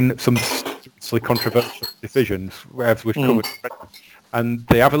talking some seriously controversial decisions, as we've covered. And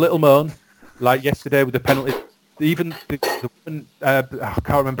they have a little moan, like yesterday with the penalty. Even the woman, I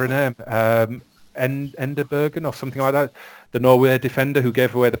can't remember her name, Enderbergen or something like that, the Norway defender who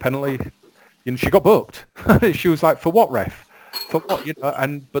gave away the penalty. She got booked. She was like, "For what, ref? For what?"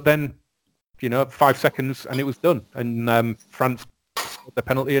 But then, 5 seconds and it was done, and France scored the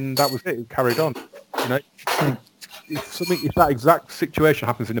penalty, and that was it. It carried on. If that exact situation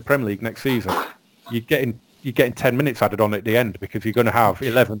happens in the Premier League next season, you're getting 10 minutes added on at the end because you're going to have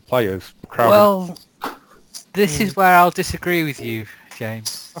 11 players crowded. Well, this is where I'll disagree with you,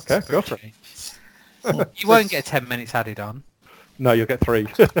 James. Okay, go for it. You won't get 10 minutes added on. No, you'll get 3.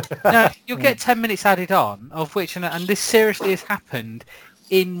 No, you'll get 10 minutes added on, of which, and this seriously has happened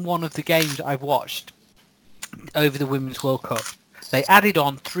in one of the games I've watched over the Women's World Cup. They added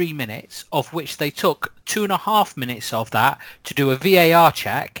on 3 minutes, of which they took 2.5 minutes of that to do a VAR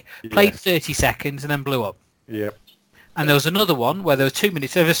check, played 30 seconds, and then blew up. Yep. And there was another one where there was 2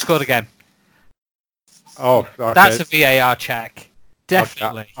 minutes, they just scored again. Oh, okay. That's a VAR check.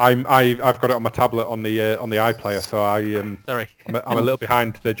 Definitely. Okay. I've got it on my tablet on the iPlayer, so sorry. I'm a little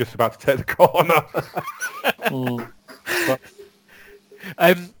behind. They're just about to take the corner.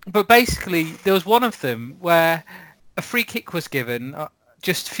 But basically, there was one of them where a free kick was given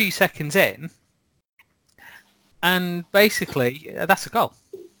just a few seconds in, and basically that's a goal.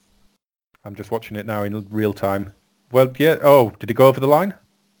 I'm just watching it now in real time. Well, yeah. Oh, did he go over the line?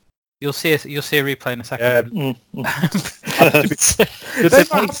 You'll see a replay in a second.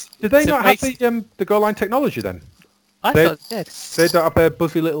 Did they not have the goal line technology then? I thought they did. They don't have a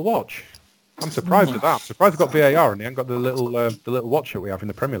buzzy little watch. I'm surprised at that. I'm surprised they've got VAR and they haven't got the little watch that we have in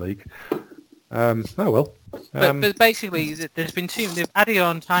the Premier League. Oh well. But basically, there's been they've added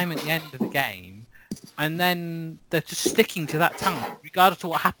on time at the end of the game, and then they're just sticking to that time, regardless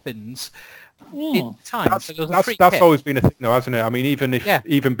of what happens. In time. That's always been a thing, though, hasn't it? I mean, even if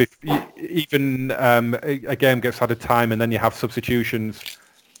a game gets added time and then you have substitutions,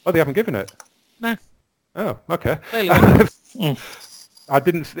 they haven't given it. No. Oh, okay. I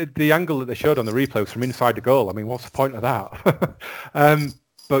didn't. The angle that they showed on the replay was from inside the goal. I mean, what's the point of that?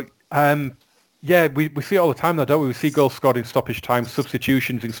 Yeah, we see it all the time, though, don't we? We see goals scored in stoppage time,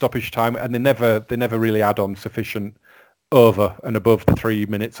 substitutions in stoppage time, and they never really add on sufficient over and above the 3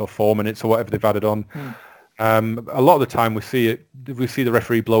 minutes or 4 minutes or whatever they've added on. A lot of the time we see the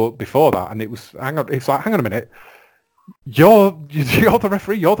referee blow up before that, and it's like, hang on a minute, you're the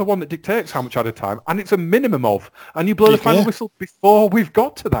referee, you're the one that dictates how much added time, and it's a minimum of, and you blow the final whistle before we've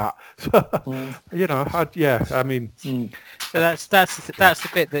got to that. So, I mean, so that's the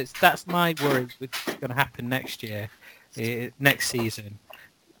bit that's my worry with what's going to happen next year, next season.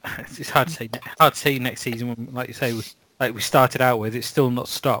 It's hard to say next season when, like you say, like we started out with, it's still not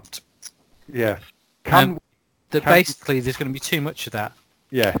stopped. Yeah. Basically, there's going to be too much of that.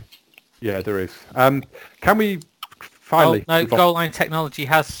 Yeah, there is. Can we finally... goal line technology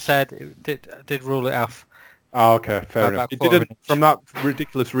has said it did rule it off. Oh, okay, fair enough. It didn't, from that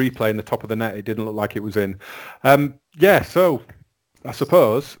ridiculous replay in the top of the net, it didn't look like it was in. So I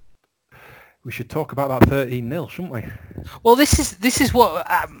suppose we should talk about that 13-0, shouldn't we? Well, this is what,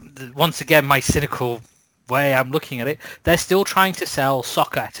 once again, my cynical way I'm looking at it. They're still trying to sell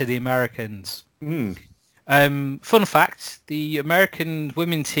soccer to the Americans. Fun fact, the American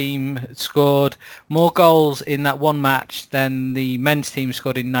women's team scored more goals in that one match than the men's team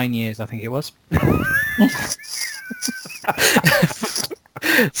scored in 9 years, I think it was.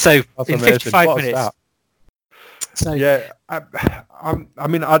 So, that's in amazing. 55 minutes. That? So, yeah, I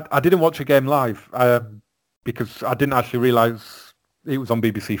mean, I didn't watch a game live because I didn't actually realise it was on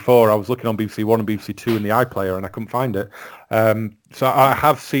BBC 4. I was looking on BBC 1 and BBC 2 in the iPlayer and I couldn't find it. So I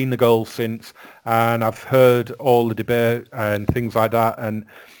have seen the goals since, and I've heard all the debate and things like that. And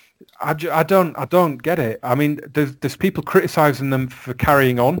I don't get it. I mean, there's people criticising them for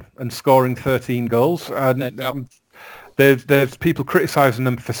carrying on and scoring 13 goals, and there's people criticising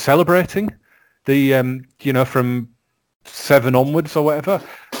them for celebrating the from 7 onwards or whatever.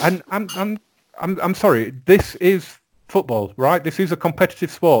 And I'm sorry, this is football, right? This is a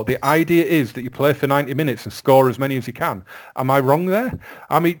competitive sport. The idea is that you play for 90 minutes and score as many as you can. Am I wrong there?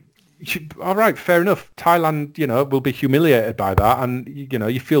 I mean, all right, fair enough. Thailand, will be humiliated by that, and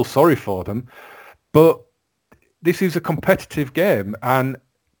you feel sorry for them. But this is a competitive game, and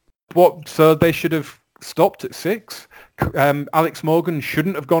so they should have stopped at 6. Alex Morgan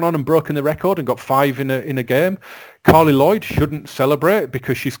shouldn't have gone on and broken the record and got 5 in a game. Carly Lloyd shouldn't celebrate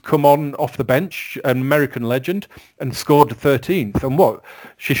because she's come on off the bench, an American legend, and scored the 13th. And what?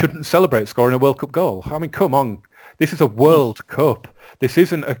 She shouldn't celebrate scoring a World Cup goal. I mean, come on. This is a World Cup. This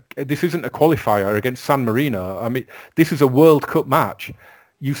isn't a qualifier against San Marino. I mean, this is a World Cup match.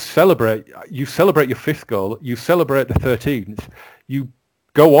 You celebrate your 5th goal. You celebrate the 13th. You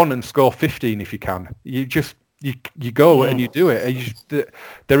go on and score 15 if you can. You go and you do it.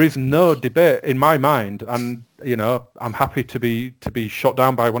 There is no debate in my mind, and I'm happy to be shot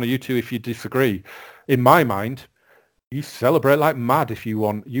down by one of you two if you disagree. In my mind, you celebrate like mad if you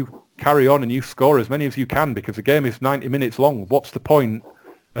want. You carry on and you score as many as you can because the game is 90 minutes long. What's the point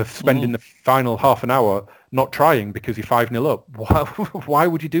of spending the final half an hour not trying because you're 5-0 up? Why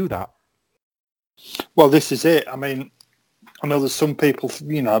would you do that? Well, this is it. I mean, I know there's some people,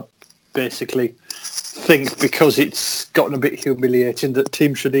 basically think because it's gotten a bit humiliating that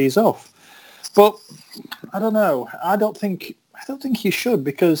teams should ease off. But I don't know. I don't think you should,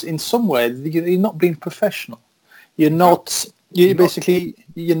 because in some way you're not being professional. You're not. You're not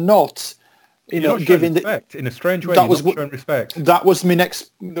giving respect in a strange way. You're not showing respect. That was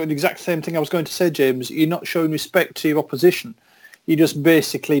the exact same thing I was going to say, James. You're not showing respect to your opposition. You're just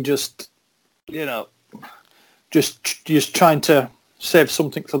basically just trying to save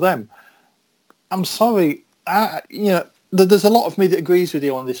something for them. I'm sorry. There's a lot of me that agrees with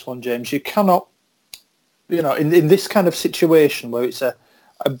you on this one, James. You cannot, in this kind of situation where it's a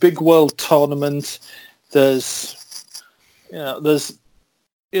big world tournament, there's a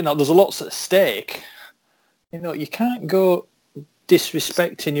lot at stake. You can't go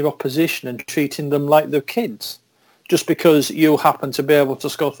disrespecting your opposition and treating them like they're kids just because you happen to be able to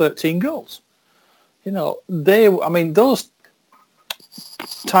score 13 goals. Those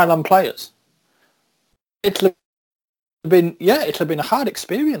Thailand players, it'll have been a hard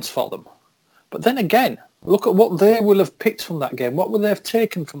experience for them. But then again, look at what they will have picked from that game. What will they have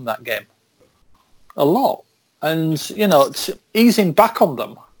taken from that game? A lot. And, easing back on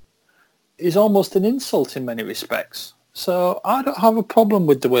them is almost an insult in many respects. So I don't have a problem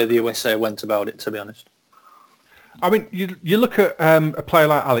with the way the USA went about it, to be honest. I mean, you look at a player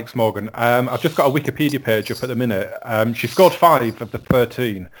like Alex Morgan. I've just got a Wikipedia page up at the minute. She scored 5 of the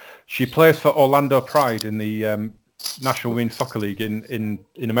 13. She plays for Orlando Pride in the National Women's Soccer League in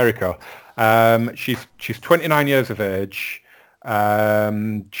America. She's 29 years of age.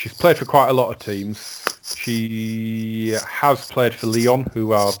 She's played for quite a lot of teams. She has played for Lyon,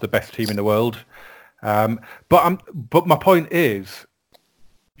 who are the best team in the world. But my point is,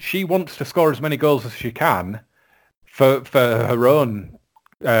 she wants to score as many goals as she can for her own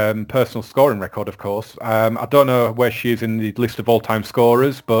personal scoring record, of course. I don't know where she is in the list of all-time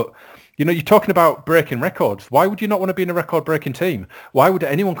scorers, but you're talking about breaking records. Why would you not want to be in a record-breaking team? Why would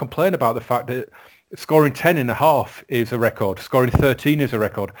anyone complain about the fact that scoring 10 and a half is a record, scoring 13 is a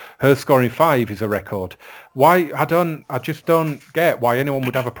record, her scoring 5 is a record? Why? I just don't get why anyone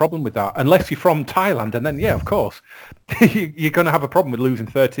would have a problem with that, unless you're from Thailand, and then yeah, of course, you're going to have a problem with losing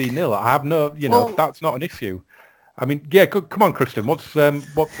 13-0. I have no, that's not an issue. I mean, yeah, come on, Kristen. What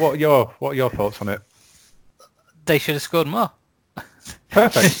are your thoughts on it? They should have scored more.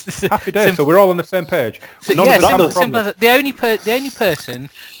 Perfect. Happy days. So we're all on the same page. Simple. The only person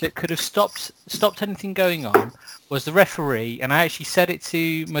that could have stopped anything going on was the referee, and I actually said it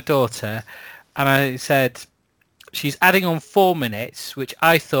to my daughter, and I said she's adding on 4 minutes, which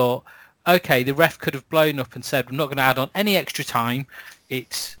I thought, okay, the ref could have blown up and said, I'm not going to add on any extra time.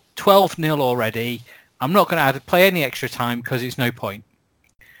 It's 12-0 already. I'm not going to play any extra time because it's no point.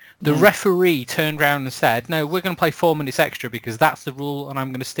 The referee turned around and said, no, we're going to play 4 minutes extra because that's the rule and I'm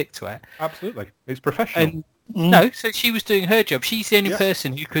going to stick to it. Absolutely. It's professional. And no, so she was doing her job. She's the only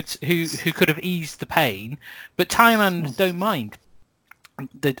person who could have eased the pain. But Thailand don't mind.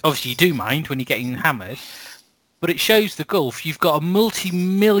 Obviously you do mind when you're getting hammered. But it shows the gulf. You've got a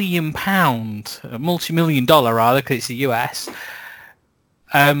multi-million dollar rather, because it's the US,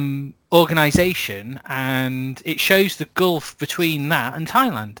 organisation, and it shows the gulf between that and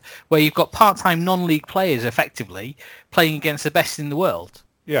Thailand, where you've got part-time non-league players effectively playing against the best in the world.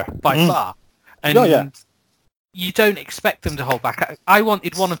 Yeah, by far, and you don't expect them to hold back. I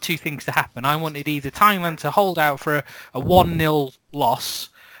wanted one of two things to happen. I wanted either Thailand to hold out for a 1-0 loss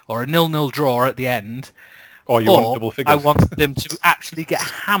or a 0-0 draw at the end, or you want double figures. I wanted them to actually get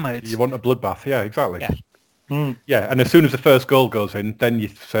hammered. You want a bloodbath, yeah, exactly. Yeah. Yeah, and as soon as the first goal goes in, then you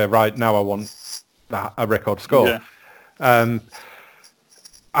say, right, now I want a record score. Yeah. I'm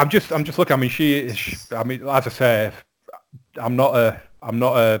just looking. I mean, as I say, I'm not a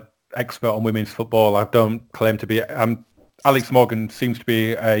expert on women's football. I don't claim to be. Alex Morgan seems to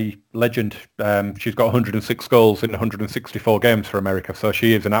be a legend. She's got 106 goals in 164 games for America, so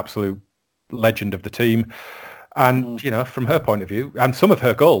she is an absolute legend of the team. And from her point of view, and some of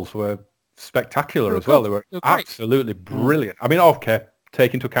her goals were spectacular as well. They were absolutely brilliant. I mean, okay,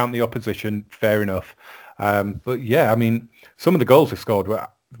 take into account the opposition, fair enough. But yeah, I mean, some of the goals they scored were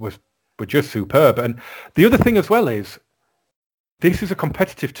just superb. And the other thing as well is, this is a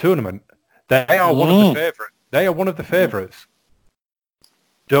competitive tournament. They are one of the favourites. They are one of the favourites.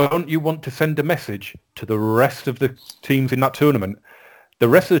 Don't you want to send a message to the rest of the teams in that tournament? The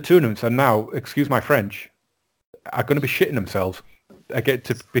rest of the tournaments are now, excuse my French, are going to be shitting themselves.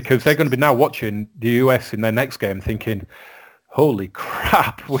 Because they're going to be now watching the US in their next game thinking, holy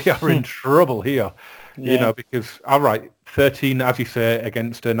crap, we are in trouble here. Yeah. Because, all right, 13, as you say,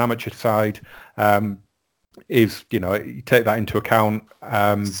 against an amateur side is, you take that into account.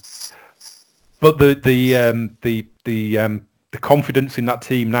 But the confidence in that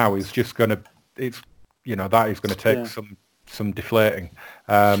team now is just going to, that is going to take some deflating.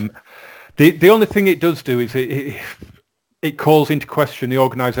 The only thing it does do is it calls into question the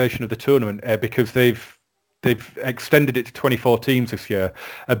organisation of the tournament because they've extended it to 24 teams this year,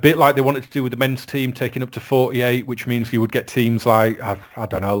 a bit like they wanted to do with the men's team, taking up to 48, which means you would get teams like, I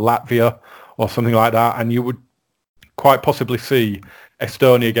don't know, Latvia or something like that, and you would quite possibly see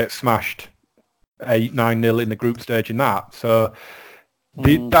Estonia get smashed 8-9-0 in the group stage in that. So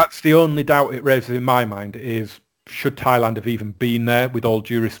that's the only doubt it raises in my mind is, should Thailand have even been there, with all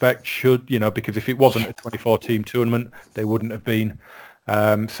due respect? Because if it wasn't a 24-team tournament, they wouldn't have been.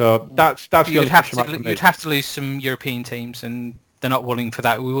 So that's the only question mark for me. You'd have to lose some European teams, and they're not willing for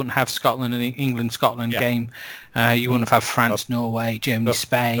that. We wouldn't have Scotland and England-Scotland game. You wouldn't have France, Norway, Germany,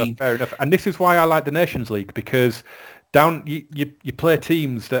 Spain. Fair enough. And this is why I like the Nations League, because you play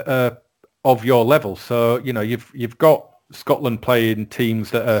teams that are of your level. So you've got Scotland playing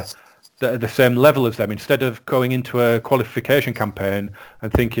teams that are the same level as them, instead of going into a qualification campaign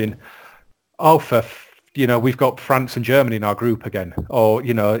and thinking, we've got France and Germany in our group again, or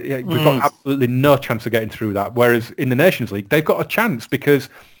we've got absolutely no chance of getting through that. Whereas in the Nations League, they've got a chance because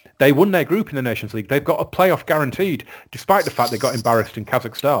they won their group in the Nations League. They've got a playoff guaranteed, despite the fact they got embarrassed in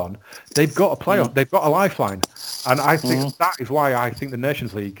Kazakhstan. They've got a playoff. They've got a lifeline, and I think that is why I think the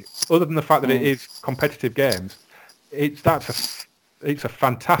Nations League, other than the fact that it is competitive games, it's a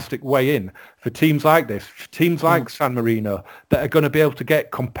fantastic way in for teams like this, teams like San Marino, that are going to be able to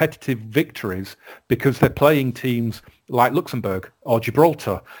get competitive victories because they're playing teams like Luxembourg or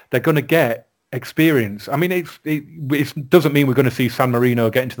Gibraltar. They're going to get experience. I mean, it doesn't mean we're going to see San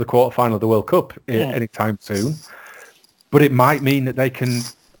Marino get into the quarterfinal of the World Cup anytime soon, but it might mean that they can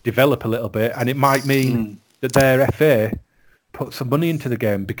develop a little bit, and it might mean that their FA put some money into the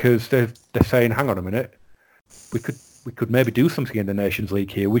game because they're saying, hang on a minute, we could maybe do something in the Nations League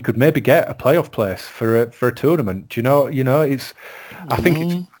here. We could maybe get a playoff place for a tournament. Do you know? It's. I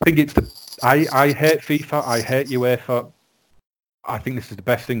think it's the. I hate FIFA. I hate UEFA. I think this is the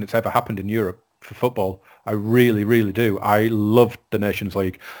best thing that's ever happened in Europe for football. I really, really do. I loved the Nations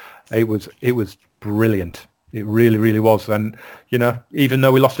League. It was brilliant. It really, really was. And even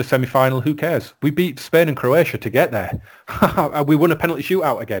though we lost the semi-final, who cares? We beat Spain and Croatia to get there. We won a penalty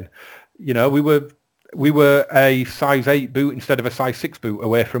shootout again. We were a size 8 boot instead of a size 6 boot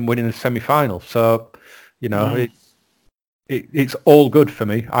away from winning the semi-final. So, it's all good for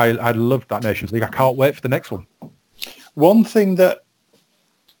me. I love that Nations League. I can't wait for the next one. One thing that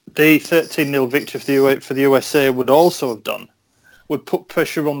the 13-0 victory for the USA would also have done would put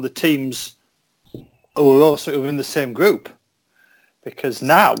pressure on the teams who are also in the same group, because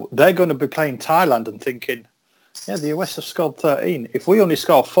now they're going to be playing Thailand and thinking, the US have scored 13. If we only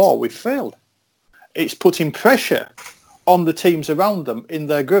score 4, we've failed. It's putting pressure on the teams around them in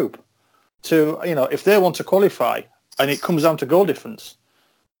their group to, if they want to qualify and it comes down to goal difference,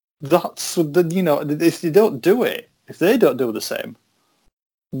 if they don't do it, if they don't do the same,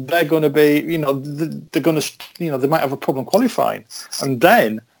 they're going to be, they're going to, they might have a problem qualifying. And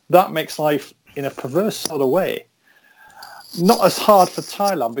then that makes life, in a perverse sort of way, not as hard for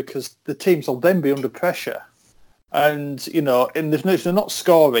Thailand because the teams will then be under pressure. And, if they're not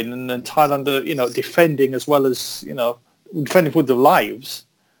scoring and then Thailand are, defending as well as, defending with their lives,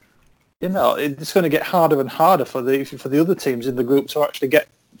 it's going to get harder and harder for the other teams in the group to actually get,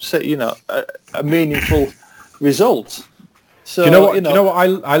 a meaningful result. So, do you know what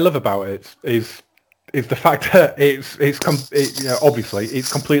I love about it is the fact that obviously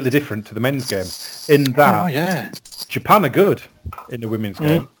it's completely different to the men's game in that Japan are good in the women's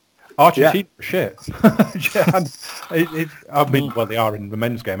game. Argentina are shit. I mean, well, they are in the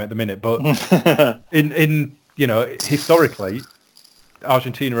men's game at the minute, but in historically,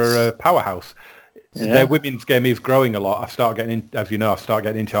 Argentina are a powerhouse. Yeah. Their women's game is growing a lot. I start getting into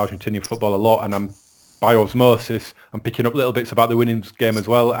Argentinian football a lot, and I'm by osmosis, I'm picking up little bits about the women's game as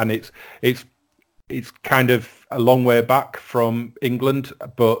well, and it's kind of a long way back from England,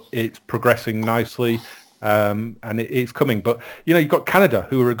 but it's progressing nicely, and it's coming. But you've got Canada,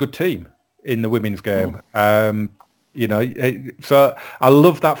 who are a good team in the women's game. So I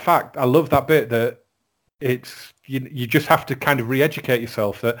love that fact. I love that bit that it's you just have to kind of re-educate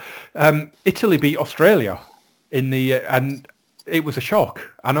yourself that Italy beat Australia and it was a shock,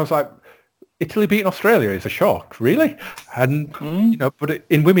 and I was like, Italy beating Australia is a shock, really? And but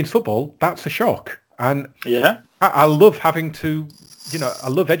in women's football, that's a shock. And I love having to, I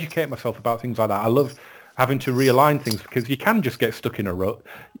love educating myself about things like that. I love having to realign things because you can just get stuck in a rut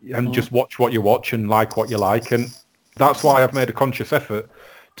and just watch what you watch and like what you like. And that's why I've made a conscious effort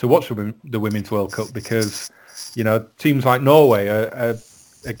to watch the Women's World Cup because, teams like Norway are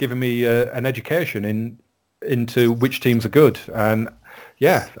giving me an education into which teams are good. And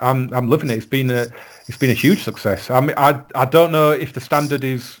yeah, I'm loving it. It's been a huge success. I mean, I don't know if the standard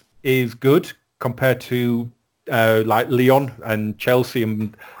is good compared to like Lyon and Chelsea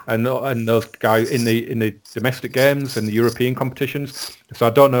and those guys in the domestic games and the European competitions. So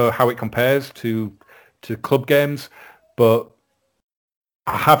I don't know how it compares to club games, but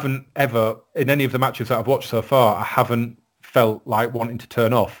I haven't ever in any of the matches that I've watched so far, I haven't felt like wanting to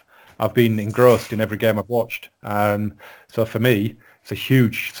turn off. I've been engrossed in every game I've watched, and so for me, it's a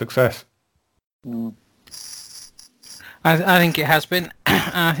huge success. I think it has been.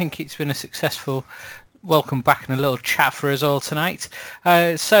 I think it's been a successful welcome back and a little chat for us all tonight.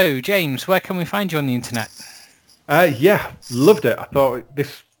 So, James, where can we find you on the internet? Loved it. I thought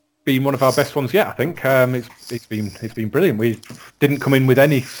this been one of our best ones yet. I think it's been brilliant. We didn't come in with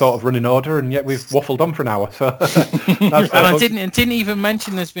any sort of running order, and yet we've waffled on for an hour. So, and I didn't even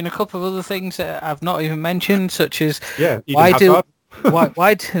mention. There's been a couple of other things that I've not even mentioned, such as why didn't?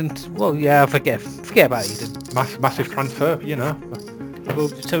 Well, yeah, forget about Eden. Massive transfer,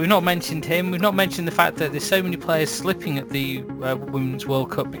 So we've not mentioned him. We've not mentioned the fact that there's so many players slipping at the Women's World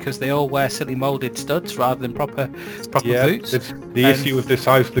Cup because they all wear silly moulded studs rather than proper boots. The issue with the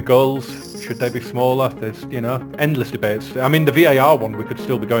size of the goals, should they be smaller? There's endless debates. I mean, the VAR one, we could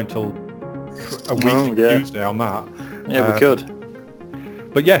still be going till a week Tuesday on that. Yeah, we could.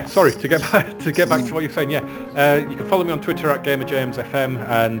 But yeah, sorry, to get back to what you're saying, you can follow me on Twitter at GamerJamesFM,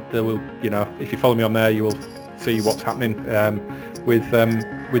 and there will, if you follow me on there, you will see what's happening with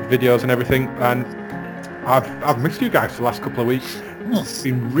videos and everything. And I've missed you guys for the last couple of weeks. It's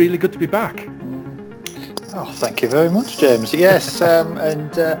been really good to be back. Oh, thank you very much, James. Yes,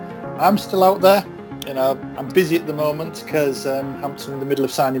 and I'm still out there. I'm busy at the moment because Hampton in the middle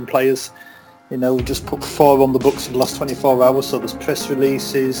of signing players. We just put 4 on the books in the last 24 hours, so there's press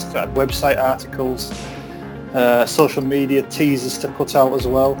releases, website articles, social media teasers to put out as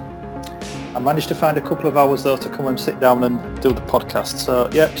well. I managed to find a couple of hours though to come and sit down and do the podcast. So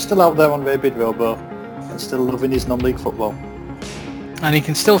yeah, still out there on Rabid Robo and still loving his non-league football. And you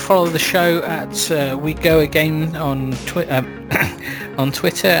can still follow the show at We Go Again on Twitter,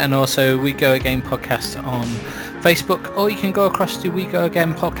 and also We Go Again podcast on Facebook, or you can go across to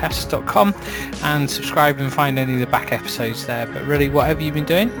wegoagainpodcast.com and subscribe and find any of the back episodes there. But really, whatever you've been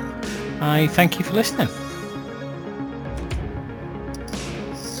doing, I thank you for listening.